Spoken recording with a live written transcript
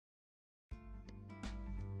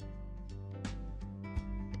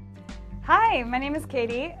Hi, my name is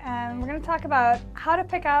Katie, and we're going to talk about how to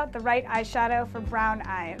pick out the right eyeshadow for brown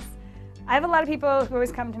eyes. I have a lot of people who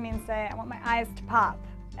always come to me and say, I want my eyes to pop,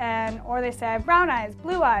 or they say, I have brown eyes,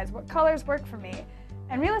 blue eyes, what colors work for me?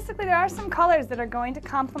 And realistically, there are some colors that are going to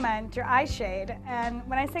complement your eye shade, and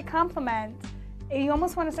when I say complement, you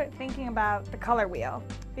almost want to start thinking about the color wheel,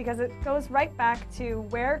 because it goes right back to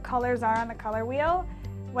where colors are on the color wheel.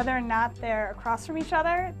 Whether or not they're across from each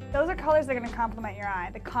other, those are colors that are going to complement your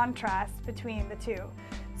eye, the contrast between the two.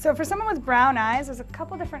 So for someone with brown eyes, there's a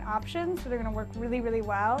couple different options that are going to work really, really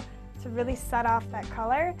well to really set off that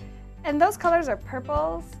color. And those colors are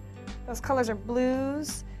purples, those colors are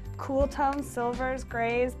blues, cool tones, silvers,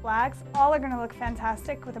 grays, blacks, all are going to look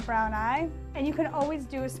fantastic with a brown eye. And you can always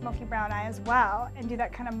do a smoky brown eye as well and do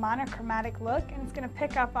that kind of monochromatic look, and it's going to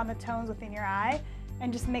pick up on the tones within your eye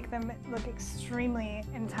and just make them look extremely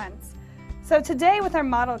intense. So today with our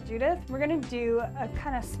model Judith, we're going to do a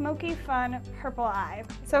kind of smoky, fun purple eye.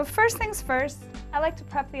 So first things first, I like to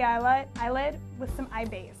prep the eyelid with some eye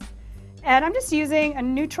base. And I'm just using a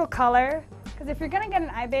neutral color, because if you're going to get an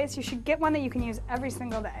eye base, you should get one that you can use every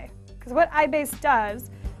single day. Because what eye base does,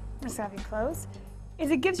 I'm just going to have you close, is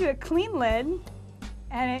it gives you a clean lid,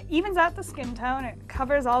 and it evens out the skin tone, it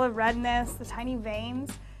covers all the redness, the tiny veins.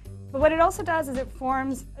 But what it also does is it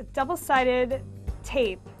forms a double-sided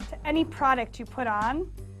tape to any product you put on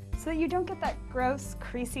so that you don't get that gross,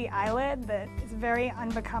 creasy eyelid that is very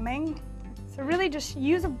unbecoming. So really just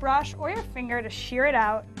use a brush or your finger to shear it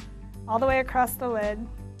out all the way across the lid,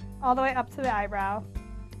 all the way up to the eyebrow.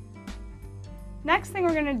 Next thing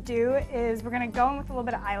we're going to do is we're going to go in with a little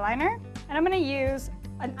bit of eyeliner, and I'm going to use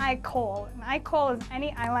an eye kohl. An eye kohl is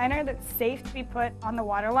any eyeliner that's safe to be put on the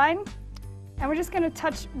waterline. And we're just going to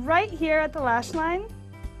touch right here at the lash line.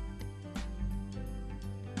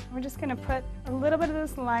 We're just going to put a little bit of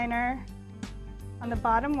this liner on the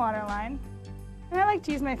bottom waterline. And I like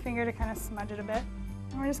to use my finger to kind of smudge it a bit.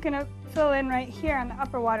 And we're just going to fill in right here on the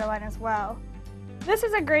upper waterline as well. This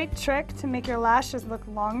is a great trick to make your lashes look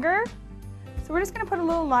longer. So we're just going to put a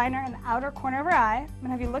little liner in the outer corner of our eye. I'm going to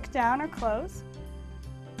have you look down or close.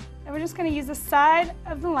 And we're just going to use the side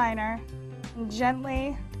of the liner and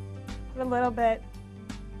gently put a little bit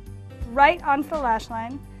right onto the lash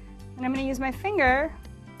line, and I'm going to use my finger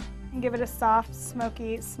and give it a soft,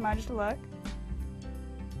 smoky, smudged look.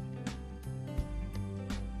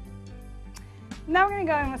 Now we're going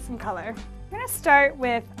to go in with some color. I'm going to start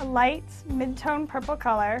with a light mid-tone purple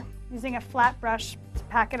color using a flat brush to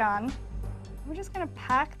pack it on. We're just going to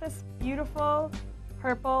pack this beautiful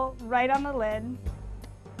purple right on the lid.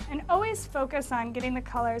 And always focus on getting the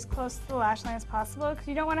color as close to the lash line as possible, because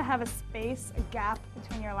you don't want to have a space, a gap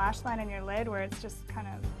between your lash line and your lid where it's just kind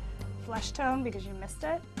of flesh tone because you missed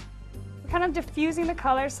it. We're kind of diffusing the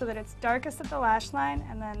color so that it's darkest at the lash line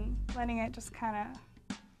and then letting it just kind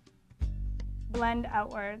of blend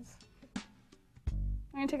outwards. I'm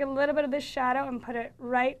going to take a little bit of this shadow and put it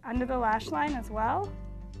right under the lash line as well.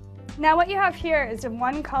 Now what you have here is a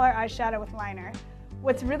one color eyeshadow with liner.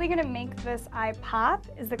 What's really going to make this eye pop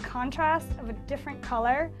is the contrast of a different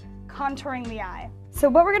color contouring the eye. So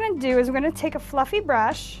what we're going to do is we're going to take a fluffy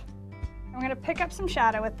brush, and we're going to pick up some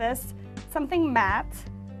shadow with this, something matte.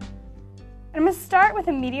 And I'm going to start with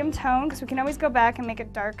a medium tone because we can always go back and make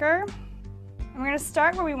it darker. And we're going to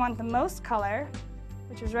start where we want the most color,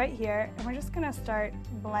 which is right here, and we're just going to start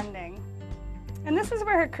blending. And this is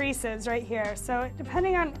where her crease is, right here. So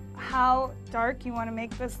depending on how dark you want to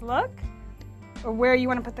make this look, or where you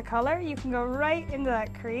want to put the color, you can go right into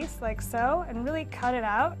that crease like so and really cut it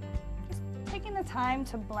out. Just taking the time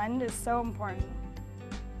to blend is so important.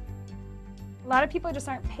 A lot of people just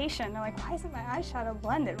aren't patient. They're like, why isn't my eyeshadow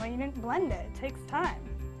blended? Well, you didn't blend it. It takes time.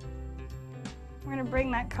 We're going to bring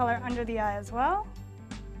that color under the eye as well.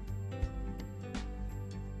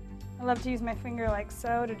 I love to use my finger like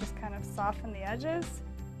so to just kind of soften the edges.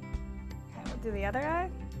 Okay, we'll do the other eye.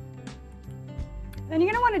 Then you're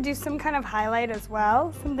going to want to do some kind of highlight as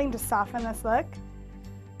well, something to soften this look.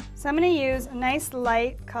 So I'm going to use a nice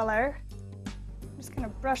light color. I'm just going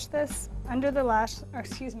to brush this under the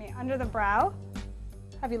under the brow.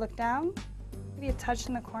 Have you look down, maybe a touch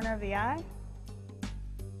in the corner of the eye.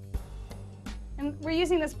 And we're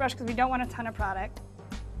using this brush because we don't want a ton of product.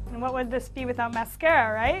 And what would this be without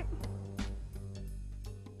mascara, right?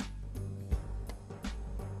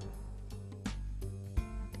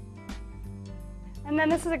 And then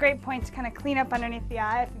this is a great point to kind of clean up underneath the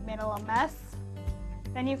eye if you've made a little mess.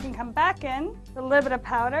 Then you can come back in with a little bit of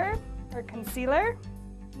powder or concealer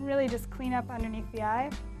and really just clean up underneath the eye.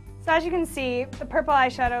 So as you can see, the purple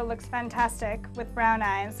eyeshadow looks fantastic with brown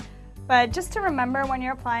eyes. But just to remember when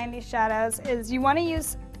you're applying these shadows is you want to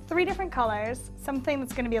use 3 different colors, something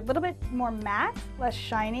that's going to be a little bit more matte, less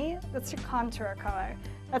shiny. That's your contour color.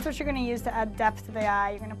 That's what you're going to use to add depth to the eye.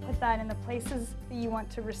 You're going to put that in the places that you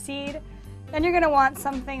want to recede. Then you're going to want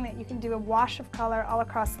something that you can do a wash of color all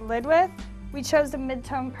across the lid with. We chose a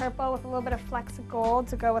mid-tone purple with a little bit of flecks of gold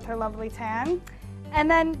to go with her lovely tan.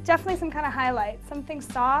 And then definitely some kind of highlight, something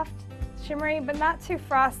soft, shimmery, but not too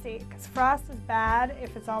frosty, because frost is bad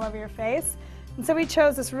if it's all over your face. And so we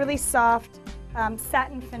chose this really soft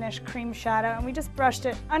satin finish cream shadow, and we just brushed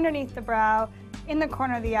it underneath the brow, in the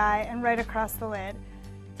corner of the eye, and right across the lid.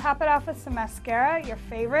 Top it off with some mascara, your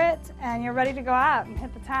favorite, and you're ready to go out and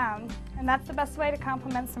hit the town. And that's the best way to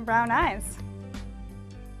complement some brown eyes.